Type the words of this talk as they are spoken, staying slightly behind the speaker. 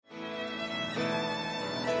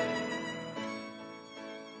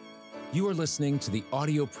You are listening to the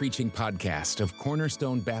audio preaching podcast of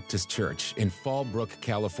Cornerstone Baptist Church in Fallbrook,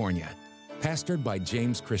 California, pastored by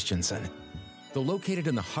James Christensen. Though located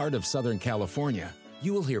in the heart of Southern California,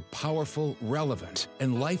 you will hear powerful, relevant,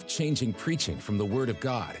 and life-changing preaching from the Word of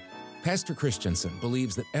God. Pastor Christensen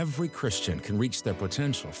believes that every Christian can reach their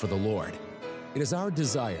potential for the Lord. It is our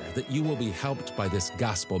desire that you will be helped by this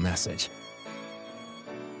gospel message.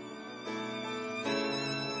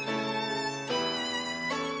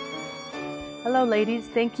 Hello ladies,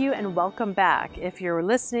 thank you and welcome back. If you're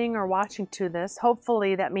listening or watching to this,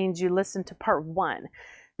 hopefully that means you listened to part 1.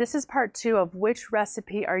 This is part 2 of which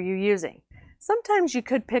recipe are you using. Sometimes you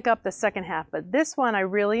could pick up the second half, but this one I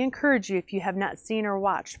really encourage you, if you have not seen or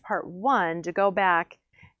watched part 1, to go back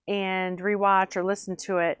and rewatch or listen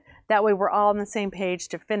to it. That way we're all on the same page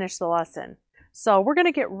to finish the lesson. So we're going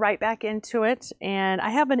to get right back into it, and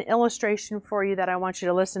I have an illustration for you that I want you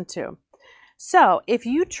to listen to. So, if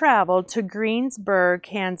you travel to Greensburg,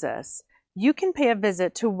 Kansas, you can pay a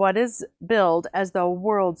visit to what is billed as the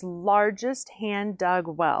world's largest hand-dug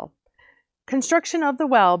well. Construction of the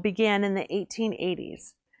well began in the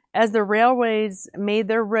 1880s. As the railways made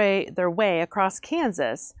their way across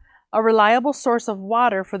Kansas, a reliable source of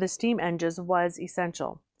water for the steam engines was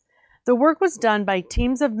essential. The work was done by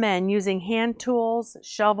teams of men using hand tools,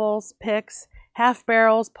 shovels, picks, half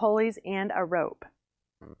barrels, pulleys, and a rope.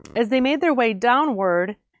 As they made their way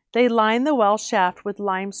downward, they lined the well shaft with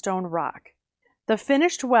limestone rock. The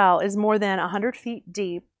finished well is more than 100 feet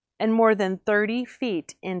deep and more than 30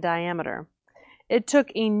 feet in diameter. It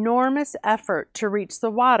took enormous effort to reach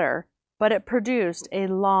the water, but it produced a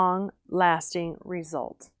long-lasting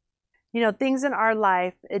result. You know, things in our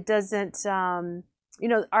life, it doesn't,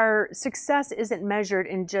 our success isn't measured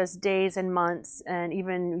in just days and months and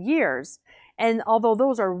even years. And although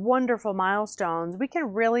those are wonderful milestones, we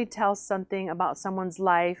can really tell something about someone's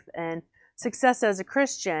life and success as a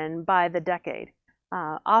Christian by the decade.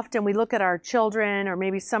 Often we look at our children, or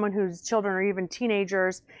maybe someone whose children are even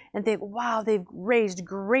teenagers, and think, wow, they've raised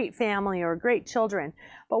great family or great children.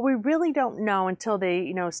 But we really don't know until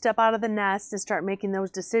they, step out of the nest and start making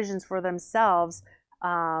those decisions for themselves,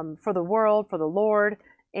 for the world, for the Lord,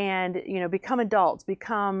 and become adults,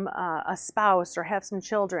 become a spouse, or have some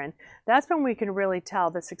children. That's when we can really tell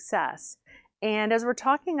the success. And as we're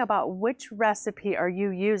talking about which recipe are you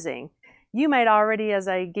using, you might already, as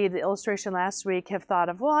I gave the illustration last week, have thought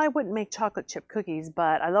of, well, I wouldn't make chocolate chip cookies,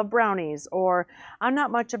 but I love brownies, or I'm not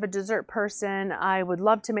much of a dessert person. I would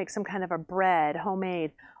love to make some kind of a bread,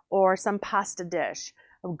 homemade, or some pasta dish,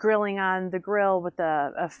 grilling on the grill with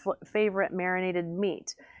a favorite marinated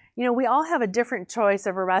meat. We all have a different choice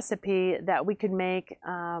of a recipe that we could make,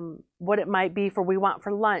 what it might be for we want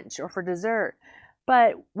for lunch or for dessert.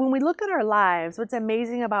 But when we look at our lives, what's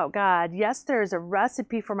amazing about God, yes, there's a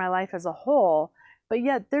recipe for my life as a whole, but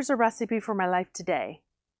yet there's a recipe for my life today.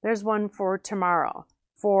 There's one for tomorrow,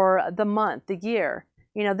 for the month, the year.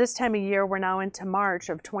 This time of year, we're now into March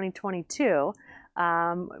of 2022.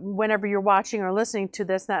 Whenever you're watching or listening to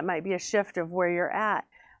this, that might be a shift of where you're at.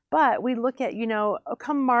 But we look at,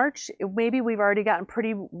 come March, maybe we've already gotten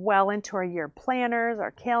pretty well into our year planners,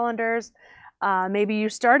 our calendars. Maybe you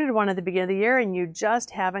started one at the beginning of the year and you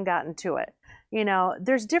just haven't gotten to it.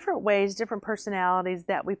 There's different ways, different personalities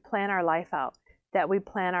that we plan our life out, that we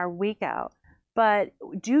plan our week out. But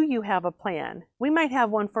do you have a plan? We might have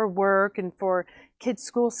one for work and for kids'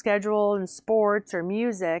 school schedule and sports or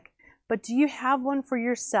music, but do you have one for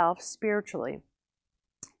yourself spiritually?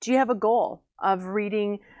 Do you have a goal of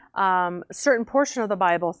reading a certain portion of the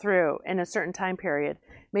Bible through in a certain time period?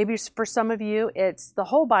 Maybe for some of you, it's the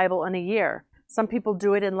whole Bible in a year. Some people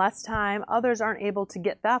do it in less time. Others aren't able to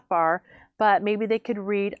get that far, but maybe they could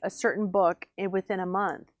read a certain book within a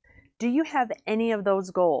month. Do you have any of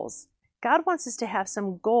those goals? God wants us to have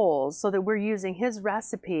some goals so that we're using His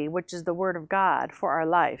recipe, which is the Word of God, for our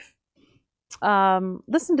life.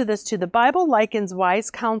 Listen to this too. The Bible likens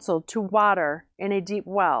wise counsel to water in a deep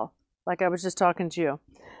well, like I was just talking to you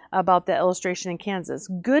about the illustration in Kansas.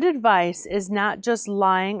 Good advice is not just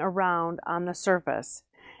lying around on the surface.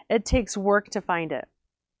 It takes work to find it.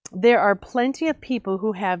 There are plenty of people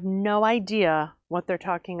who have no idea what they're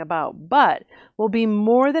talking about, but will be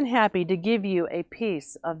more than happy to give you a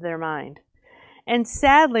piece of their mind. And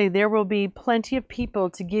sadly, there will be plenty of people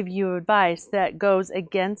to give you advice that goes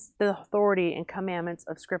against the authority and commandments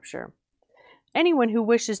of Scripture. Anyone who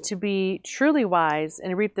wishes to be truly wise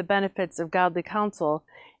and reap the benefits of godly counsel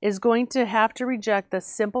is going to have to reject the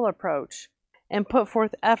simple approach and put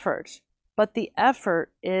forth effort. But the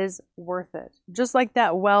effort is worth it. Just like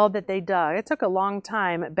that well that they dug. It took a long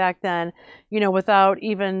time back then, without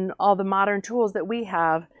even all the modern tools that we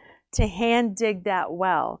have, to hand dig that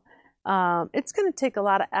well. It's going to take a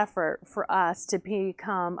lot of effort for us to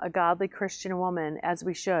become a godly Christian woman, as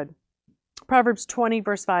we should. Proverbs 20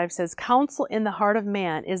 verse 5 says, "Counsel in the heart of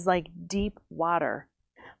man is like deep water,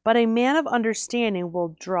 but a man of understanding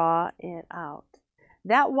will draw it out."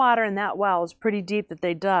 That water in that well is pretty deep that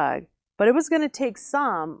they dug, but it was going to take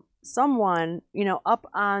someone, up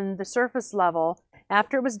on the surface level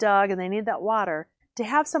after it was dug and they need that water to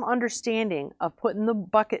have some understanding of putting the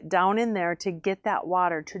bucket down in there to get that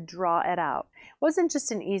water, to draw it out. It wasn't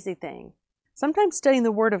just an easy thing. Sometimes studying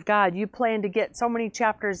the Word of God, you plan to get so many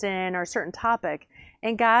chapters in or a certain topic,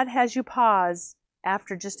 and God has you pause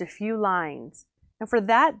after just a few lines. And for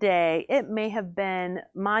that day, it may have been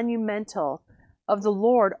monumental of the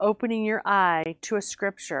Lord opening your eye to a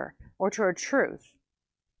scripture or to a truth.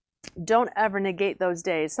 Don't ever negate those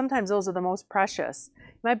days. Sometimes those are the most precious.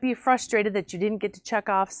 You might be frustrated that you didn't get to check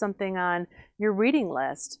off something on your reading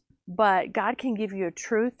list, but God can give you a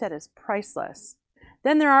truth that is priceless.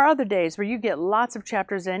 Then there are other days where you get lots of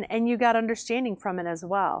chapters in and you got understanding from it as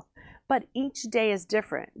well. But each day is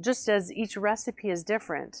different, just as each recipe is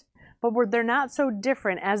different. But they're not so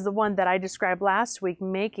different as the one that I described last week,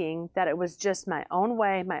 making that it was just my own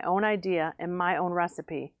way, my own idea, and my own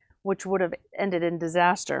recipe, which would have ended in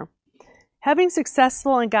disaster. Having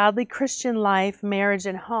successful and godly Christian life, marriage,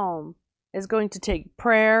 and home is going to take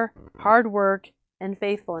prayer, hard work, and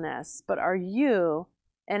faithfulness. But are you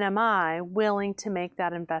and am I willing to make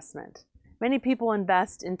that investment? Many people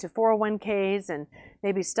invest into 401ks and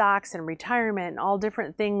maybe stocks and retirement and all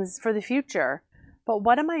different things for the future. But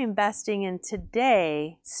what am I investing in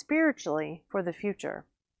today spiritually for the future?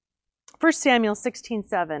 1 Samuel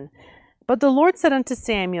 16:7. "But the Lord said unto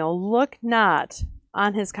Samuel, Look not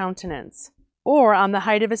on his countenance, or on the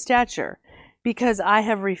height of his stature, because I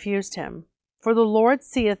have refused him. For the Lord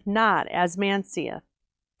seeth not as man seeth.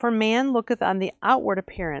 For man looketh on the outward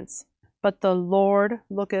appearance, but the Lord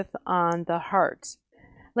looketh on the heart."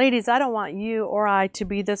 Ladies, I don't want you or I to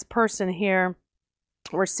be this person here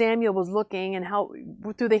where Samuel was looking and how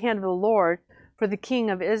through the hand of the Lord for the king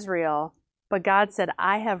of Israel, but God said,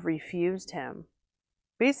 "I have refused him."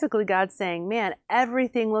 Basically, God's saying, man,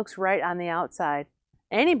 everything looks right on the outside.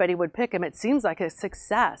 Anybody would pick him. It seems like a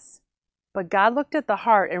success. But God looked at the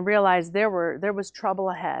heart and realized there was trouble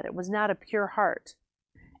ahead. It was not a pure heart.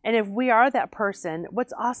 And if we are that person,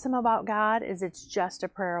 what's awesome about God is it's just a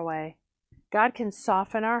prayer away. God can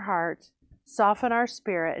soften our heart, soften our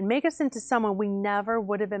spirit, and make us into someone we never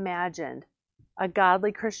would have imagined, a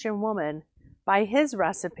godly Christian woman, by his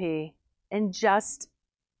recipe in just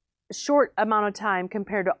a short amount of time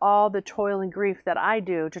compared to all the toil and grief that I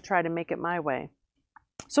do to try to make it my way.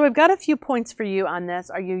 So I've got a few points for you on this.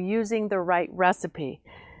 Are you using the right recipe?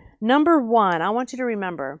 Number one, I want you to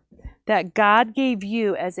remember that God gave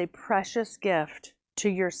you as a precious gift to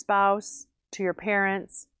your spouse, to your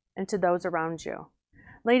parents, and to those around you.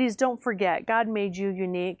 Ladies, don't forget, God made you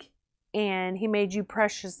unique and he made you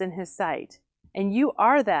precious in his sight. And you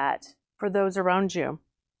are that for those around you.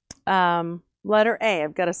 Letter A,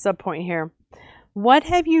 I've got a subpoint here. What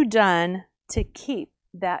have you done to keep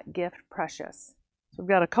that gift precious? So we've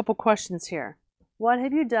got a couple questions here. What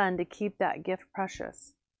have you done to keep that gift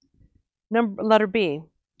precious? Letter B,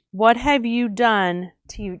 what have you done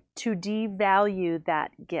to devalue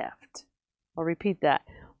that gift? I'll repeat that.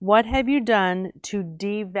 What have you done to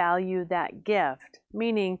devalue that gift?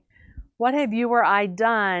 Meaning, what have you or I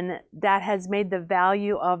done that has made the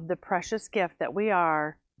value of the precious gift that we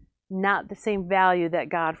are not the same value that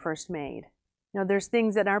God first made? There's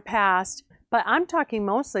things in our past, but I'm talking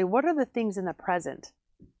mostly, what are the things in the present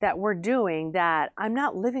that we're doing that I'm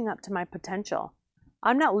not living up to my potential?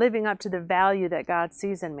 I'm not living up to the value that God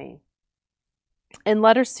sees in me. And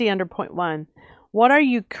letter C under point 1, what are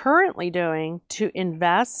you currently doing to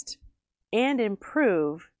invest and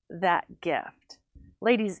improve that gift?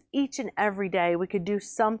 Ladies, each and every day we could do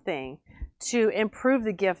something to improve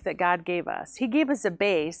the gift that God gave us. He gave us a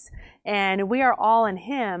base and we are all in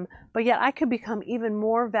him, but yet I could become even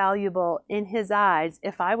more valuable in his eyes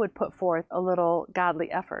if I would put forth a little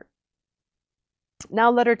godly effort. Now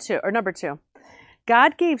number 2,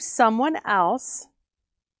 God gave someone else,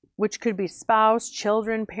 which could be spouse,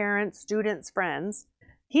 children, parents, students, friends.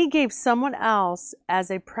 He gave someone else as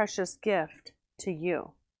a precious gift to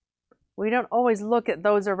you. We don't always look at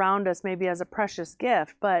those around us maybe as a precious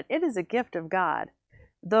gift, but it is a gift of God,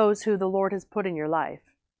 those who the Lord has put in your life.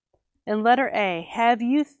 And letter A, have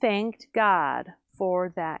you thanked God for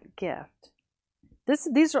that gift?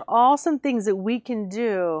 These are all some things that we can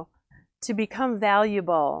do to become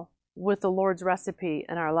valuable with the Lord's recipe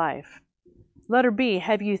in our life. Letter B,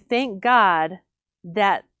 have you thanked God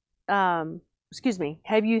that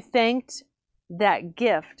have you thanked that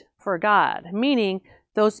gift for God? Meaning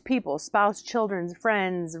those people, spouse, children,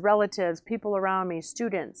 friends, relatives, people around me,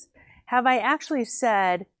 students. Have I actually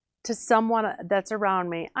said to someone that's around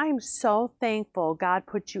me, I'm so thankful God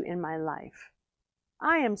put you in my life.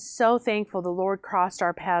 I am so thankful the Lord crossed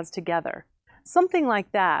our paths together. Something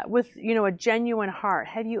like that with, a genuine heart.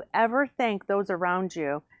 Have you ever thanked those around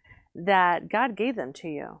you that God gave them to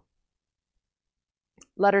you?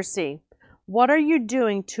 Letter C. What are you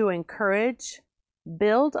doing to encourage,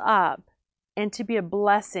 build up, and to be a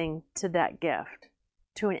blessing to that gift,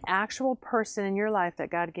 to an actual person in your life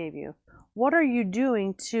that God gave you? What are you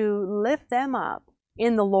doing to lift them up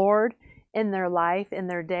in the Lord, in their life, in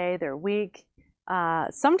their day, their week?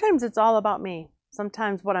 Sometimes it's all about me.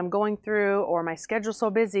 Sometimes what I'm going through or my schedule's so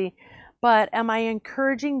busy, but am I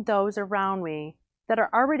encouraging those around me that are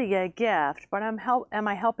already a gift, but am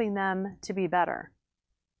I helping them to be better?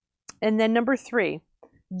 And then number 3,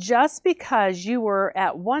 just because you were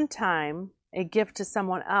at one time a gift to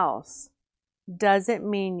someone else doesn't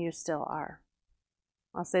mean you still are.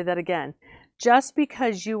 I'll say that again. Just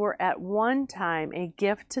because you were at one time a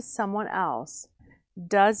gift to someone else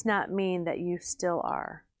does not mean that you still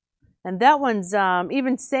are. And that one's,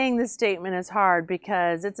 even saying this statement is hard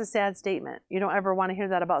because it's a sad statement. You don't ever want to hear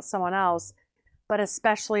that about someone else, but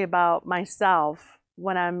especially about myself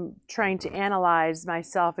when I'm trying to analyze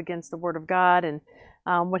myself against the Word of God and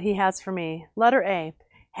what He has for me. Letter A,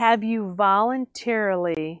 have you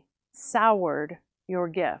voluntarily soured your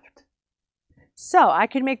gift? So I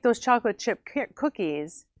could make those chocolate chip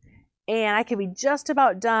cookies and I could be just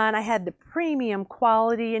about done. I had the premium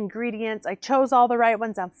quality ingredients. I chose all the right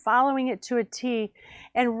ones. I'm following it to a T.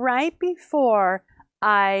 And right before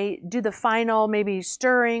I do the final maybe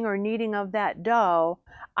stirring or kneading of that dough,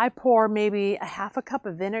 I pour maybe a half a cup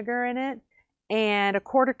of vinegar in it and a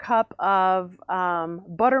quarter cup of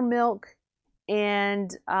buttermilk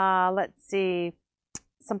and let's see,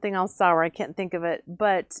 something else sour. I can't think of it.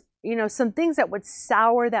 But some things that would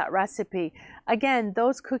sour that recipe. Again,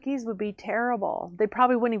 those cookies would be terrible. They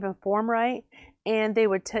probably wouldn't even form right, and they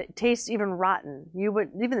would taste even rotten.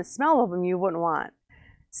 Even the smell of them you wouldn't want.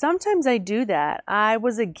 Sometimes I do that. I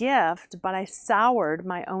was a gift, but I soured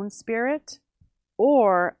my own spirit,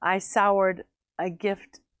 or I soured a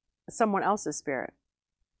gift, someone else's spirit.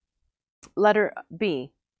 Letter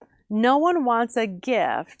B. No one wants a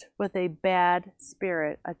gift with a bad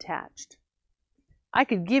spirit attached. I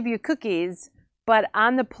could give you cookies, but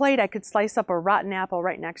on the plate I could slice up a rotten apple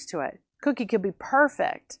right next to it. Cookie could be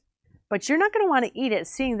perfect, but you're not going to want to eat it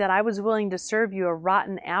seeing that I was willing to serve you a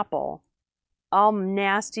rotten apple, all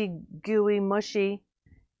nasty, gooey, mushy.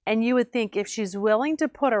 And you would think if she's willing to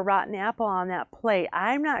put a rotten apple on that plate,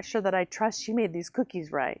 I'm not sure that I trust she made these cookies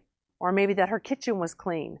right, or maybe that her kitchen was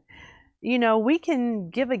clean. We can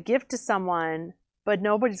give a gift to someone, but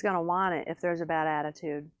nobody's going to want it if there's a bad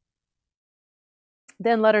attitude.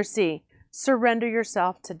 Then letter C, surrender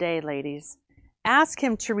yourself today, ladies. Ask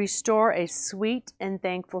Him to restore a sweet and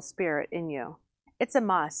thankful spirit in you. It's a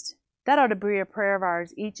must. That ought to be a prayer of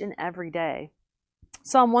ours each and every day.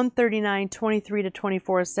 Psalm 139,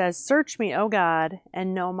 23-24 says, Search me, O God,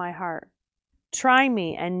 and know my heart. Try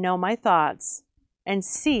me and know my thoughts, and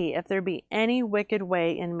see if there be any wicked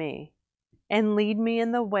way in me, and lead me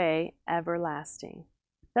in the way everlasting.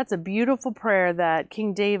 That's a beautiful prayer that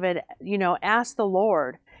King David, asked the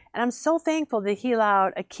Lord. And I'm so thankful that he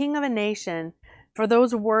allowed a king of a nation for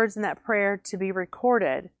those words in that prayer to be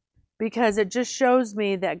recorded, because it just shows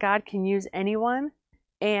me that God can use anyone,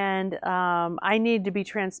 and I need to be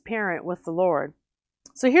transparent with the Lord.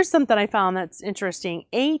 So here's something I found that's interesting.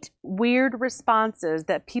 8 weird responses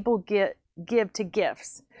that people give to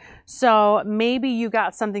gifts. So maybe you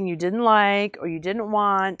got something you didn't like, or you didn't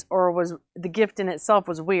want, or was the gift in itself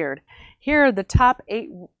was weird. Here are the top 8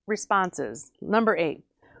 responses. Number 8.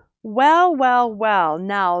 Well,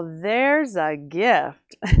 now there's a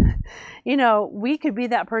gift. We could be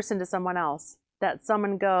that person to someone else, that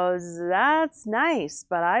someone goes, that's nice,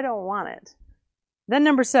 but I don't want it. Then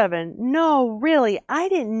number 7, no, really, I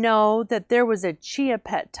didn't know that there was a Chia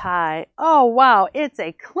Pet tie. Oh, wow, it's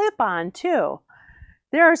a clip-on too.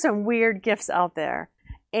 There are some weird gifts out there,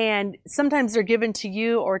 and sometimes they're given to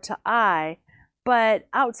you or to I, but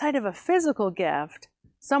outside of a physical gift,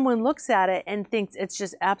 someone looks at it and thinks it's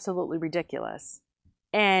just absolutely ridiculous.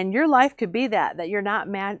 And your life could be that you're not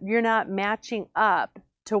matching up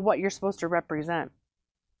to what you're supposed to represent.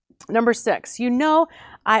 Number 6,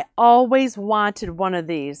 I always wanted one of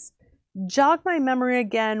these. Jog my memory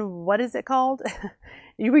again. What is it called?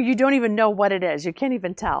 You don't even know what it is. You can't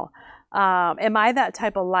even tell. Am I that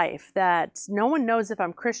type of life that no one knows if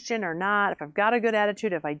I'm Christian or not, if I've got a good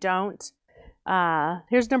attitude, if I don't?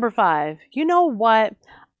 Here's number 5. You know what?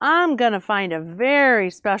 I'm going to find a very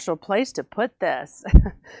special place to put this.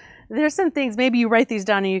 There's some things, maybe you write these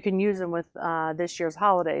down and you can use them with this year's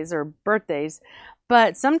holidays or birthdays.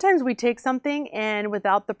 But sometimes we take something and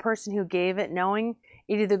without the person who gave it knowing,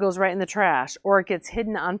 it either goes right in the trash or it gets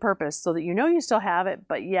hidden on purpose so that you know you still have it,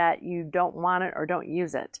 but yet you don't want it or don't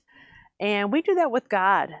use it. And we do that with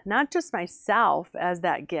God, not just myself as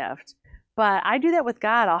that gift, but I do that with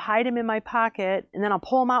God. I'll hide him in my pocket and then I'll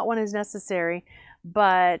pull him out when it's necessary.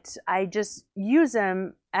 But I just use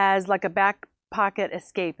them as like a back pocket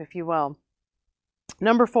escape, if you will.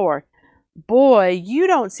 Number 4, boy, you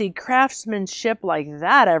don't see craftsmanship like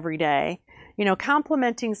that every day. You know,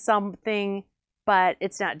 complimenting something, but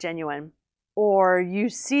it's not genuine. Or you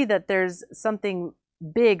see that there's something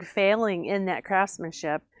big failing in that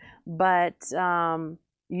craftsmanship, but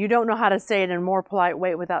you don't know how to say it in a more polite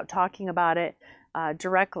way without talking about it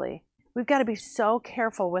directly. We've got to be so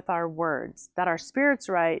careful with our words, that our spirit's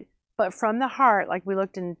right, but from the heart, like we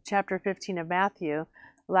looked in chapter 15 of Matthew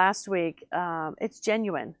last week, it's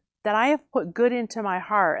genuine. That I have put good into my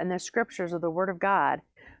heart and the scriptures of the Word of God,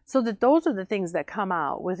 so that those are the things that come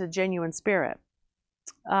out with a genuine spirit.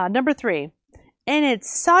 Number 3, and it's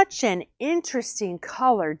such an interesting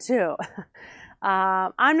color too.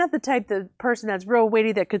 I'm not the type of person that's real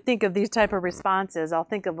witty that could think of these type of responses. I'll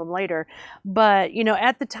think of them later. But, you know,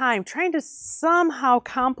 at the time, trying to somehow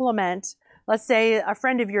compliment, let's say a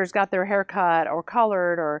friend of yours got their hair cut or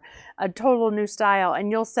colored or a total new style, and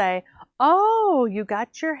you'll say, oh, you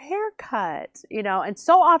got your hair cut, you know, and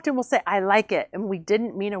so often we'll say, I like it, and we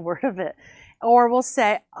didn't mean a word of it. Or we'll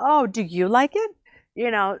say, oh, do you like it? You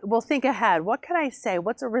know, we'll think ahead. What can I say?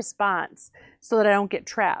 What's a response so that I don't get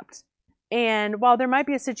trapped? And while there might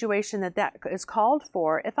be a situation that is called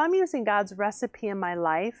for, if I'm using God's recipe in my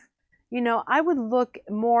life, you know, I would look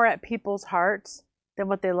more at people's hearts than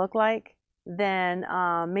what they look like, than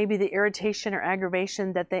maybe the irritation or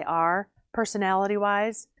aggravation that they are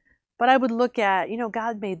personality-wise. But I would look at, you know,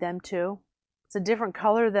 God made them too. It's a different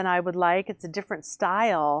color than I would like. It's a different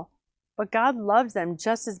style. But God loves them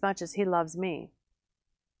just as much as he loves me.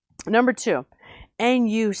 Number 2, and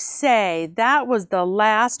you say, that was the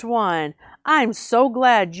last one. I'm so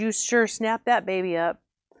glad you sure snapped that baby up.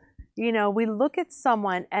 You know, we look at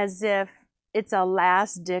someone as if it's a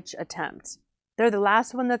last-ditch attempt. They're the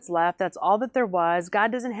last one that's left. That's all that there was.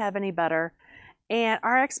 God doesn't have any better. And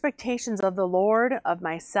our expectations of the Lord, of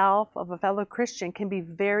myself, of a fellow Christian can be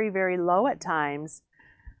very, very low at times.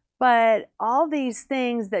 But all these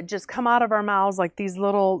things that just come out of our mouths, like these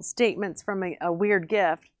little statements from a weird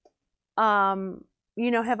gift,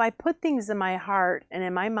 you know, have I put things in my heart and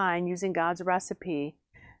in my mind using God's recipe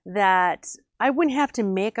that I wouldn't have to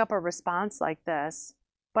make up a response like this,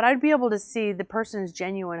 but I'd be able to see the person's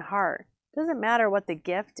genuine heart. It doesn't matter what the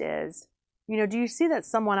gift is. You know, do you see that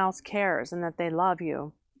someone else cares and that they love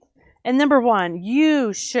you? And number 1,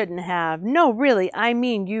 you shouldn't have. No, really, I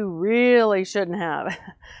mean, you really shouldn't have.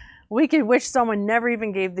 We could wish someone never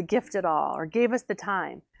even gave the gift at all or gave us the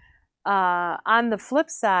time. On the flip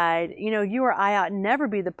side, you know, you or I ought never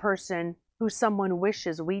be the person who someone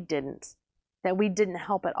wishes we didn't, that we didn't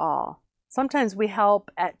help at all. Sometimes we help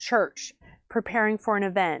at church, preparing for an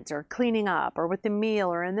event or cleaning up or with the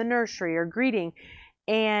meal or in the nursery or greeting.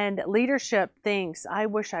 And leadership thinks, I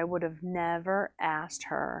wish I would have never asked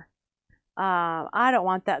her. I don't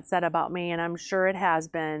want that said about me, and I'm sure it has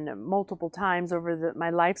been multiple times over my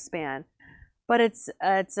lifespan. But it's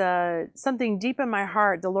something deep in my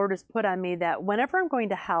heart the Lord has put on me that whenever I'm going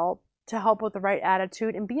to help with the right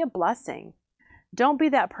attitude and be a blessing. Don't be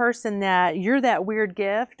that person that you're that weird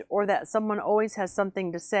gift or that someone always has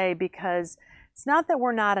something to say, because it's not that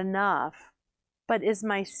we're not enough, but is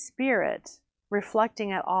my spirit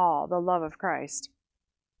reflecting at all the love of Christ?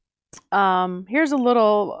 Here's a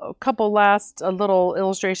little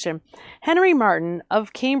illustration. Henry Martin,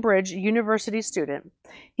 of Cambridge University student,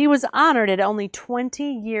 he was honored at only 20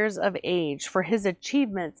 years of age for his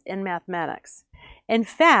achievements in mathematics. In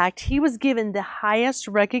fact, he was given the highest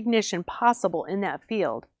recognition possible in that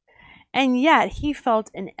field, and yet he felt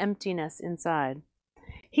an emptiness inside.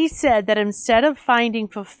 He said that instead of finding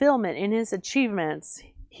fulfillment in his achievements,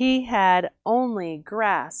 he had only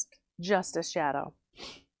grasped just a shadow.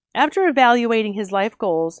 After evaluating his life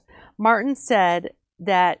goals, Martin said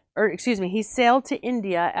he sailed to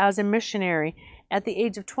India as a missionary at the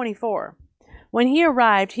age of 24. When he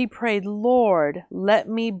arrived, he prayed, Lord, let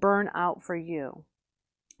me burn out for you.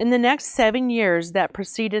 In the next 7 years that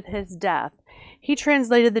preceded his death, He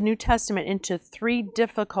translated the New Testament into 3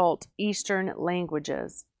 difficult Eastern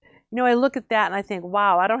languages. You know, I look at that and I think,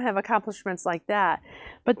 wow, I don't have accomplishments like that.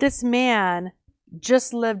 But this man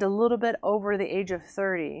just lived a little bit over the age of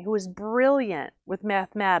 30, who was brilliant with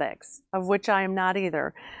mathematics, of which I am not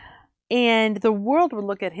either. And the world would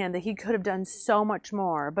look at him that he could have done so much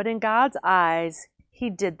more. But in God's eyes, he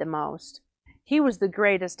did the most. He was the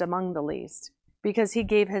greatest among the least because he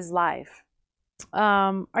gave his life.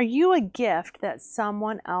 Are you a gift that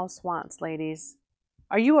someone else wants, ladies?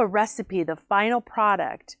 Are you a recipe, the final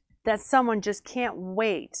product that someone just can't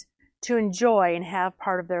wait to enjoy and have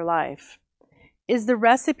part of their life? Is the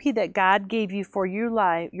recipe that God gave you for your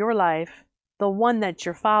life the one that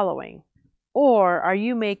you're following? Or are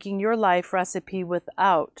you making your life recipe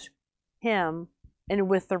without Him and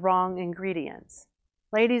with the wrong ingredients?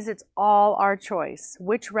 Ladies, it's all our choice,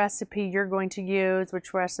 which recipe you're going to use,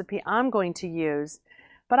 which recipe I'm going to use.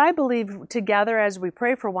 But I believe together as we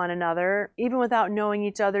pray for one another, even without knowing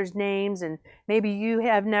each other's names, and maybe you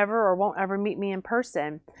have never or won't ever meet me in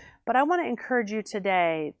person, but I want to encourage you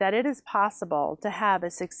today that it is possible to have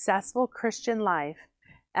a successful Christian life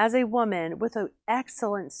as a woman with an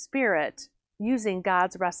excellent spirit using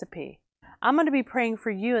God's recipe. I'm going to be praying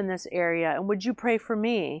for you in this area, and would you pray for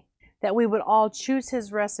me that we would all choose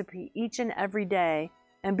His recipe each and every day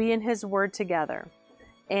and be in His Word together.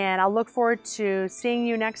 And I'll look forward to seeing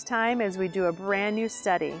you next time as we do a brand new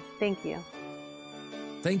study. Thank you.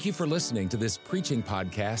 Thank you for listening to this preaching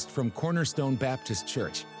podcast from Cornerstone Baptist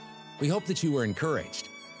Church. We hope that you were encouraged.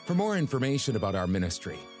 For more information about our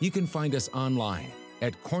ministry, you can find us online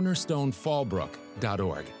at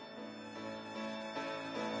cornerstonefallbrook.org.